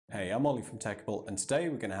Hey, I'm Ollie from Techible, and today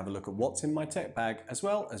we're going to have a look at what's in my tech bag, as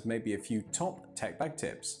well as maybe a few top tech bag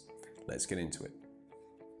tips. Let's get into it.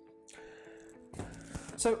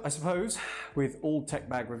 So I suppose with all tech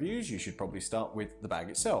bag reviews, you should probably start with the bag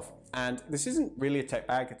itself. And this isn't really a tech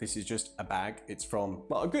bag, this is just a bag. It's from,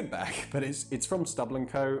 well, a good bag, but it's from Stubble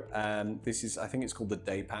 & Co. This is, I think it's called the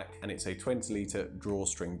Day Pack, and it's a 20-litre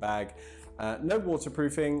drawstring bag. No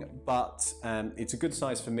waterproofing, but it's a good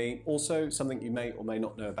size for me. Also, something you may or may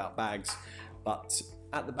not know about bags, but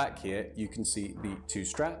at the back here, you can see the two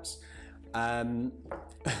straps.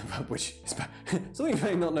 Which is something you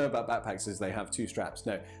may not know about backpacks is they have two straps.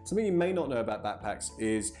 No, something you may not know about backpacks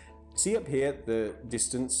is, see up here the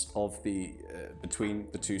distance of the between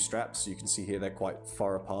the two straps. You can see here they're quite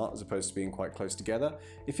far apart as opposed to being quite close together.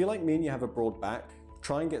 If you're like me and you have a broad back,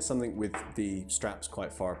 try and get something with the straps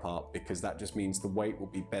quite far apart, because that just means the weight will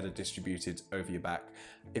be better distributed over your back.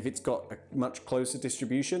 If it's got a much closer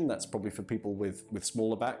distribution, that's probably for people with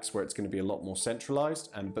smaller backs where it's going to be a lot more centralized.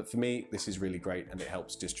 But for me, this is really great and it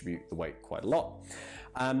helps distribute the weight quite a lot.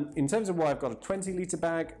 In terms of why I've got a 20-litre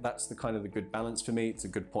bag, that's the kind of the good balance for me. It's a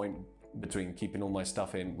good point between keeping all my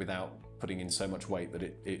stuff in without putting in so much weight that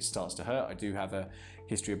it starts to hurt. I do have a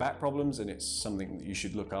history of back problems, and it's something that you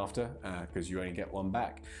should look after because you only get one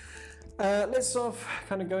back. Let's start off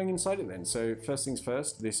kind of going inside it then. So first things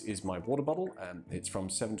first, this is my water bottle. It's from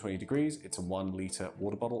 720 Degrees. It's a 1 litre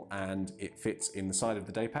water bottle, and it fits in the side of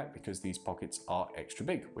the Day Pack because these pockets are extra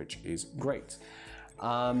big, which is great.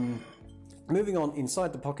 Moving on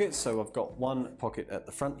inside the pockets, so I've got one pocket at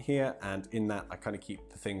the front here, and in that I kind of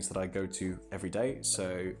keep the things that I go to every day,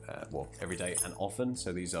 so well, every day and often,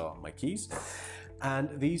 so these are my keys.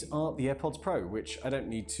 And these are the AirPods Pro, which I don't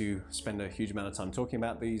need to spend a huge amount of time talking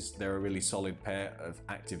about these. They're a really solid pair of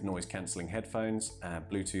active noise cancelling headphones,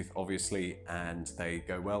 Bluetooth obviously, and they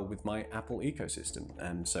go well with my Apple ecosystem.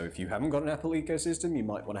 And so if you haven't got an Apple ecosystem, you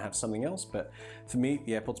might want to have something else, but for me,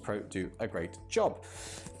 the AirPods Pro do a great job.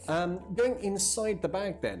 Going inside the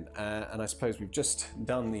bag then, and I suppose we've just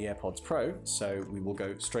done the AirPods Pro, so we will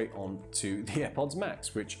go straight on to the AirPods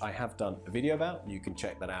Max, which I have done a video about. You can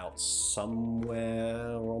check that out somewhere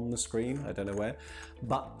on the screen, I don't know where.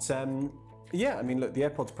 But yeah, I mean, look, the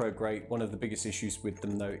AirPods Pro, great. One of the biggest issues with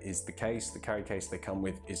them though is the case. The carry case they come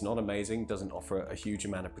with is not amazing, doesn't offer a huge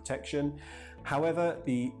amount of protection. However,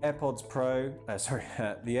 the AirPods Pro,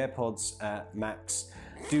 the AirPods Max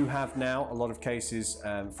do have now a lot of cases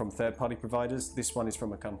from third-party providers. This one is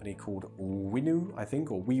from a company called Winu, I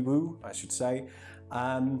think, or Wiwu, I should say.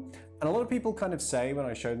 And a lot of people kind of say when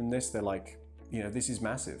I show them this, they're like, you know, this is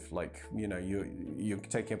massive. Like, you know, you're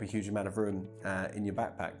taking up a huge amount of room in your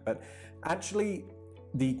backpack. But actually,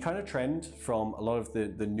 the kind of trend from a lot of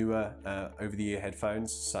the newer over-the-ear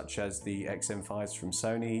headphones, such as the XM5s from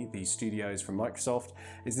Sony, the Studios from Microsoft,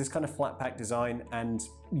 is this kind of flat pack design. And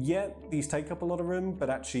yeah, these take up a lot of room, but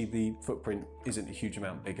actually the footprint isn't a huge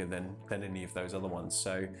amount bigger than any of those other ones.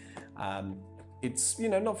 So it's, you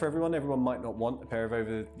know, not for everyone. Everyone might not want a pair of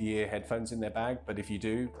over-the-ear headphones in their bag, but if you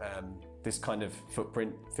do, this kind of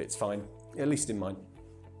footprint fits fine, at least in mine.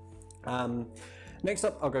 Next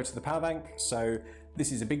up, I'll go to the power bank. So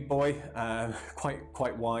this is a big boy,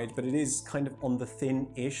 quite wide, but it is kind of on the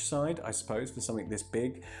thin-ish side, I suppose, for something this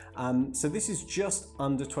big. So this is just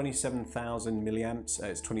under 27,000 milliamps.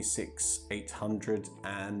 It's 26,800,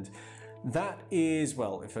 and that is,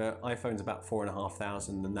 well, if an iPhone's about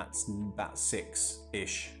 4,500, then that's about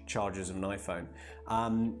 6-ish charges of an iPhone.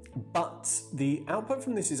 But the output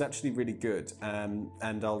from this is actually really good, and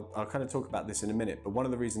I'll kind of talk about this in a minute. But one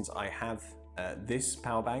of the reasons I have this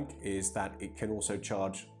power bank is that it can also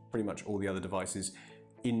charge pretty much all the other devices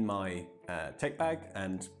in my tech bag,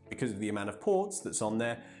 and because of the amount of ports that's on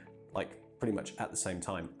there, like pretty much at the same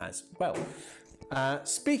time as well.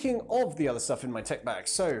 Speaking of the other stuff in my tech bag,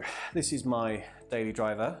 so this is my daily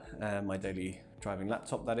driver, my daily driving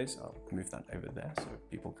laptop, that is. I'll move that over there so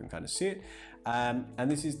people can kind of see it.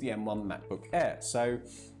 And this is the M1 MacBook Air. So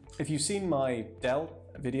if you've seen my Dell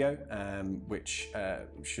video, which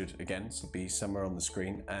should again be somewhere on the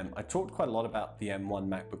screen, I talked quite a lot about the M1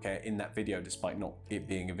 MacBook Air in that video, despite not it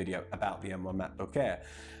being a video about the M1 MacBook Air.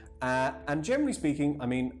 And generally speaking, I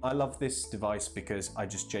mean, I love this device because I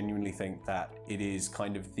just genuinely think that it is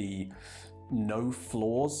kind of the no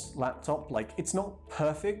flaws laptop. Like, it's not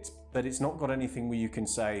perfect, but it's not got anything where you can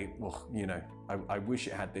say, well, you know, I wish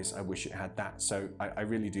it had this, I wish it had that. So I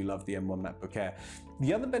really do love the M1 MacBook Air.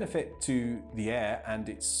 The other benefit to the Air, and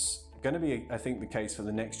it's going to be, I think, the case for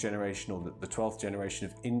the next generation, or the 12th generation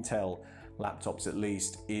of Intel laptops at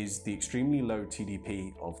least, is the extremely low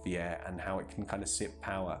TDP of the Air and how it can kind of sip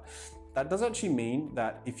power. that does actually mean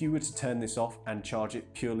that if you were to turn this off and charge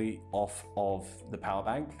it purely off of the power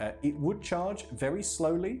bank, it would charge very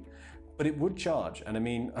slowly, but it would charge. And I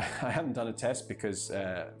mean, I haven't done a test because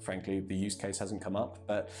frankly, the use case hasn't come up,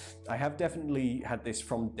 but I have definitely had this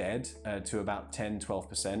from dead to about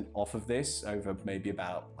 10-12% off of this over maybe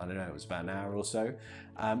about, I don't know, it was about an hour or so,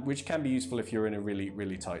 which can be useful if you're in a really,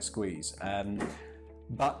 really tight squeeze.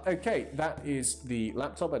 But okay, that is the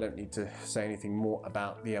laptop. I don't need to say anything more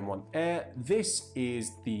about the M1 Air. This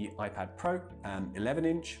is the iPad Pro,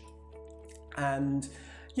 11-inch. And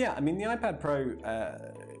yeah, I mean, the iPad Pro,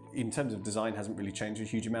 in terms of design, hasn't really changed a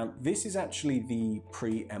huge amount. This is actually the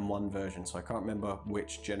pre-M1 version, so I can't remember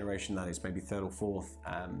which generation that is, maybe third or fourth.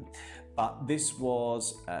 But this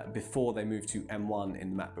was before they moved to M1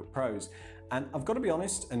 in the MacBook Pros. And I've got to be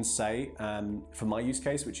honest and say, for my use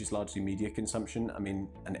case, which is largely media consumption, I mean,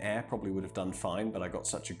 an Air probably would have done fine, but I got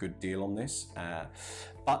such a good deal on this.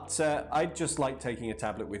 But I just like taking a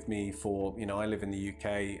tablet with me for, you know, I live in the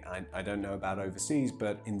UK, I don't know about overseas,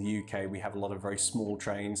 but in the UK we have a lot of very small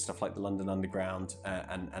trains, stuff like the London Underground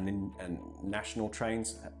and national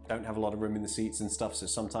trains don't have a lot of room in the seats and stuff, so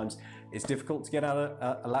sometimes it's difficult to get out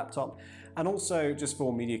a laptop. And also, just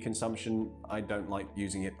for media consumption, I don't like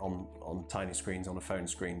using it on tiny screens, on a phone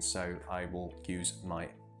screen, so I will use my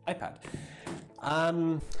iPad.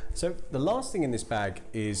 So the last thing in this bag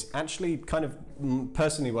is actually kind of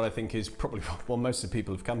personally what I think is probably what most of the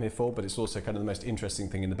people have come here for, but it's also kind of the most interesting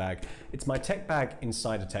thing in the bag. It's my tech bag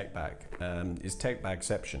inside a tech bag. It's tech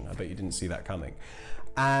bagception. I bet you didn't see that coming.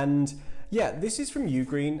 And yeah, this is from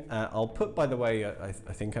Ugreen. I'll put, by the way, I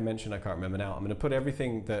think I mentioned, I can't remember now, I'm going to put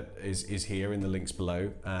everything that is here in the links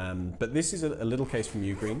below. But this is a little case from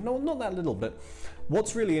Ugreen. No, not that little, but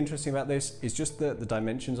what's really interesting about this is just the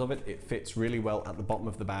dimensions of it. It fits really well at the bottom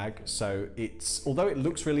of the bag. So it's, although it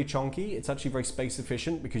looks really chunky, it's actually very space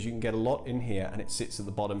efficient because you can get a lot in here and it sits at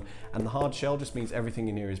the bottom. And the hard shell just means everything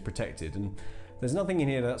in here is protected. And there's nothing in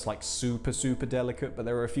here that's like super, super delicate, but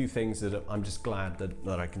there are a few things that I'm just glad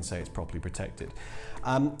that I can say it's properly protected.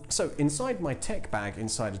 So inside my tech bag,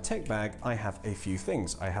 inside a tech bag, I have a few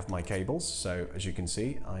things. I have my cables. So as you can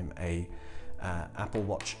see, I'm a Apple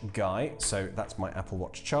Watch guy. So that's my Apple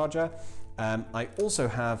Watch charger. I also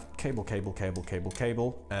have cable, USB-C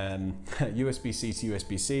to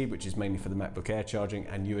USB-C, which is mainly for the MacBook Air charging,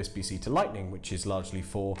 and USB-C to Lightning, which is largely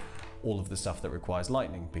for all of the stuff that requires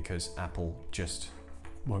Lightning because Apple just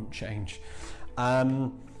won't change.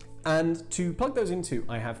 And to plug those into,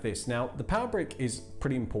 I have this. Now, the power brick is a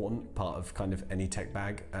pretty important part of kind of any tech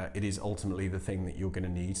bag. It is ultimately the thing that you're going to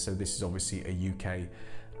need. So this is obviously a UK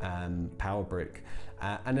power brick.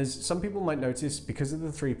 And as some people might notice, because of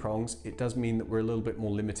the 3 prongs, it does mean that we're a little bit more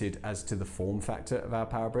limited as to the form factor of our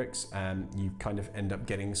power bricks. You kind of end up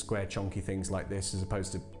getting square chunky things like this as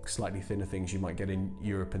opposed to slightly thinner things you might get in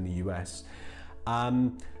Europe and the US.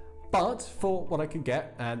 But for what I could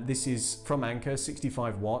get, this is from Anker,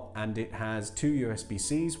 65 watt, and it has 2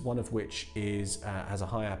 USB-Cs, one of which is has a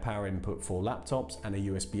higher power input for laptops, and a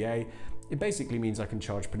USB-A. It basically means I can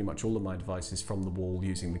charge pretty much all of my devices from the wall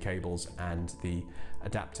using the cables and the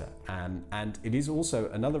adapter. And it is also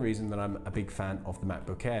another reason that I'm a big fan of the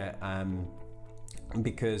MacBook Air,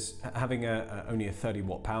 because having only a 30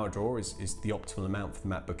 watt power draw is the optimal amount for the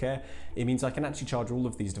MacBook Air. It means I can actually charge all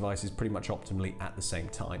of these devices pretty much optimally at the same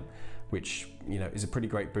time, which, you know, is a pretty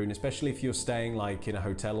great boon, especially if you're staying like in a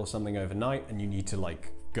hotel or something overnight and you need to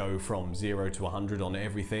like go from 0 to 100 on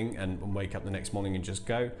everything and wake up the next morning and just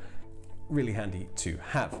go. Really handy to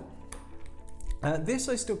have. This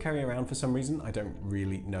I still carry around for some reason. I don't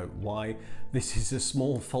really know why. This is a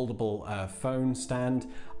small foldable phone stand.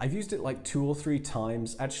 I've used it like 2 or 3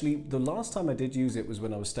 times. Actually, the last time I did use it was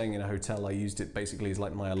when I was staying in a hotel. I used it basically as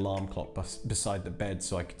like my alarm clock beside the bed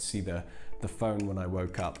so I could see the phone when I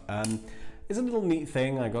woke up. It's a little neat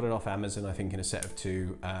thing. I got it off Amazon, I think, in a set of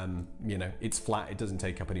 2. You know, it's flat, it doesn't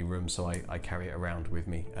take up any room, so I carry it around with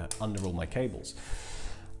me under all my cables.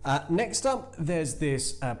 Next up, there's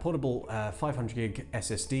this portable 500 gig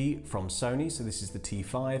SSD from Sony. So this is the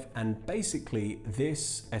T5, and basically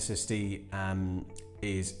this SSD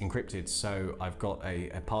is encrypted. So I've got a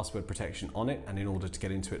password protection on it, and in order to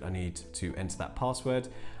get into it, I need to enter that password.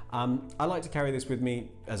 I like to carry this with me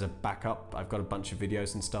as a backup. I've got a bunch of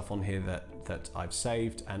videos and stuff on here that I've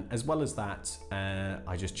saved, and as well as that,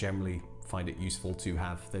 I just generally find it useful to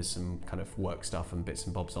have. There's some kind of work stuff and bits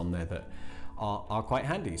and bobs on there that are quite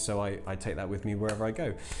handy, so I take that with me wherever I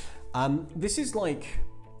go. This is like,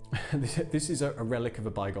 this is a relic of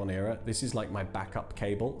a bygone era. This is like my backup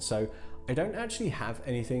cable. So I don't actually have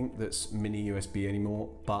anything that's mini USB anymore,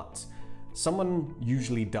 but someone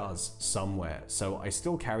usually does somewhere, so I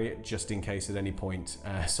still carry it just in case at any point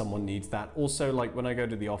someone needs that. Also, like when I go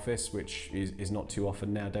to the office, which is not too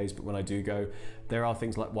often nowadays, but when I do go, there are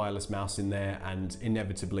things like wireless mouse in there, and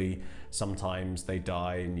inevitably sometimes they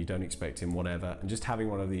die and you don't expect him, whatever, and just having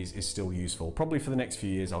one of these is still useful. Probably for the next few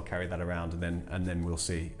years I'll carry that around, and then we'll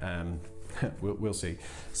see. We'll see.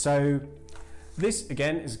 So this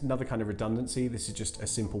again is another kind of redundancy. This is just a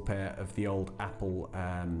simple pair of the old Apple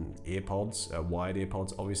earpods, wired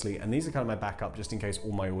earpods obviously, and these are kind of my backup just in case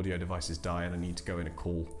all my audio devices die and I need to go in a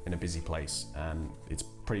call in a busy place. It's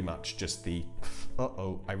pretty much just the,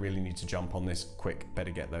 uh-oh, I really need to jump on this quick,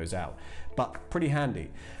 better get those out. But pretty handy.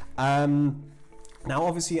 Now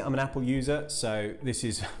obviously I'm an Apple user, so this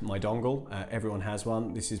is my dongle. Everyone has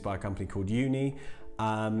one. This is by a company called Uni.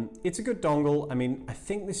 It's a good dongle. I mean, I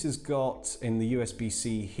think this has got in the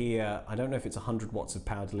USB-C here, I don't know if it's 100 watts of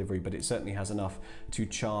power delivery, but it certainly has enough to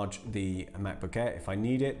charge the MacBook Air if I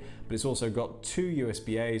need it. But it's also got two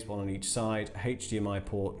USB-As, one on each side, a HDMI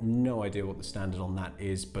port, no idea what the standard on that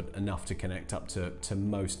is, but enough to connect up to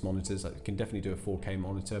most monitors. I can definitely do a 4K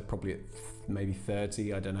monitor, probably at maybe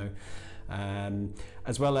 30, I don't know.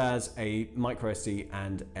 As well as a micro SD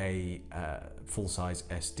and a full-size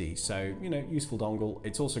SD. So, you know, useful dongle.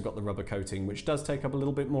 It's also got the rubber coating, which does take up a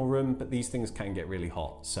little bit more room, but these things can get really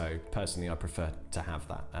hot. So personally, I prefer to have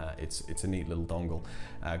that. It's a neat little dongle.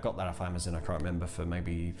 Got that off Amazon, I can't remember, for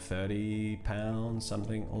maybe £30,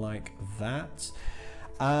 something like that.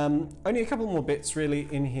 Only a couple more bits really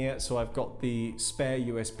in here. So I've got the spare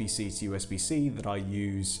USB-C to USB-C that I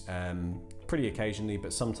use pretty occasionally,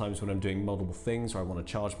 but sometimes when I'm doing multiple things or I want to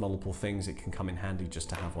charge multiple things, it can come in handy just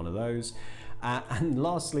to have one of those. And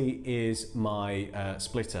lastly is my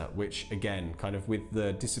splitter, which again, kind of with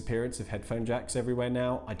the disappearance of headphone jacks everywhere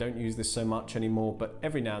now, I don't use this so much anymore, but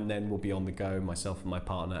every now and then we'll be on the go, myself and my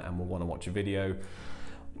partner, and we'll want to watch a video.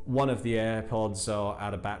 One of the AirPods are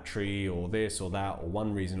out of battery or this or that or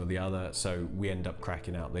one reason or the other, so we end up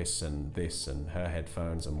cracking out this and her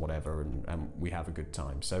headphones and whatever, and we have a good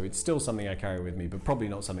time. So it's still something I carry with me, but probably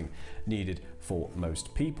not something needed for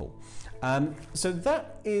most people. So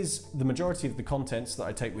that is the majority of the contents that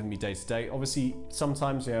I take with me day to day. Obviously,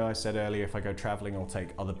 sometimes, you know, I said earlier, if I go traveling, I'll take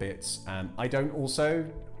other bits. I don't also,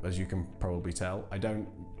 as you can probably tell, I don't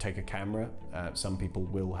take a camera. Some people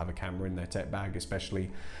will have a camera in their tech bag, especially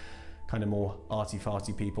kind of more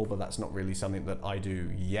arty-farty people, but that's not really something that I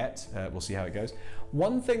do yet. We'll see how it goes.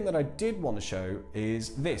 One thing that I did want to show is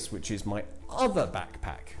this, which is my other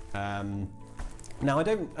backpack. Now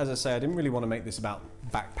as I say, I didn't really want to make this about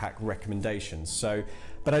backpack recommendations,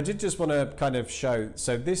 but I did just want to kind of show,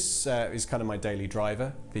 so this is kind of my daily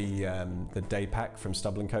driver, the day pack from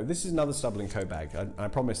Stubble & Co. This is another Stubble & Co bag. I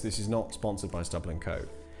promise this is not sponsored by Stubble & Co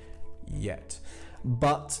yet,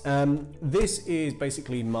 but this is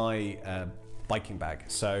basically my biking bag.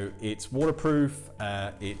 So it's waterproof,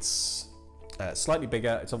 it's slightly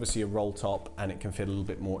bigger, it's obviously a roll top and it can fit a little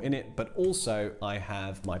bit more in it, but also I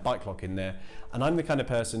have my bike lock in there. And I'm the kind of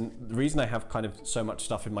person, the reason I have kind of so much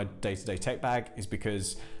stuff in my day-to-day tech bag is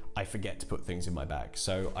because I forget to put things in my bag.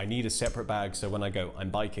 So I need a separate bag, so when I go,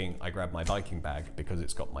 I'm biking, I grab my biking bag because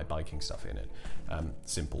it's got my biking stuff in it.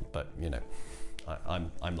 Simple, but you know,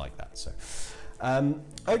 I'm like that, so.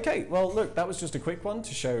 Okay, well look, that was just a quick one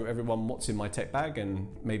to show everyone what's in my tech bag and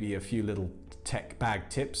maybe a few little tech bag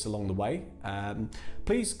tips along the way.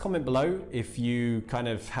 Please comment below if you kind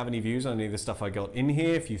of have any views on any of the stuff I got in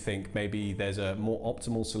here, if you think maybe there's a more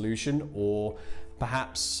optimal solution, or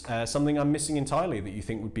perhaps something I'm missing entirely that you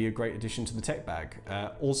think would be a great addition to the tech bag.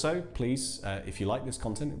 Also, please, if you like this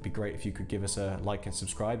content, it'd be great if you could give us a like and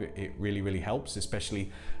subscribe. It really, really helps,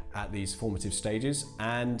 especially at these formative stages.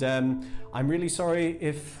 And I'm really sorry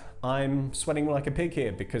if I'm sweating like a pig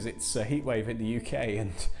here because it's a heat wave in the UK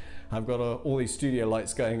and I've got all these studio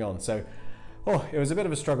lights going on. So, it was a bit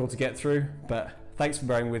of a struggle to get through, but thanks for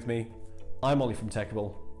bearing with me. I'm Ollie from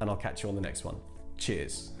Techible, and I'll catch you on the next one.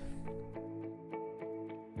 Cheers.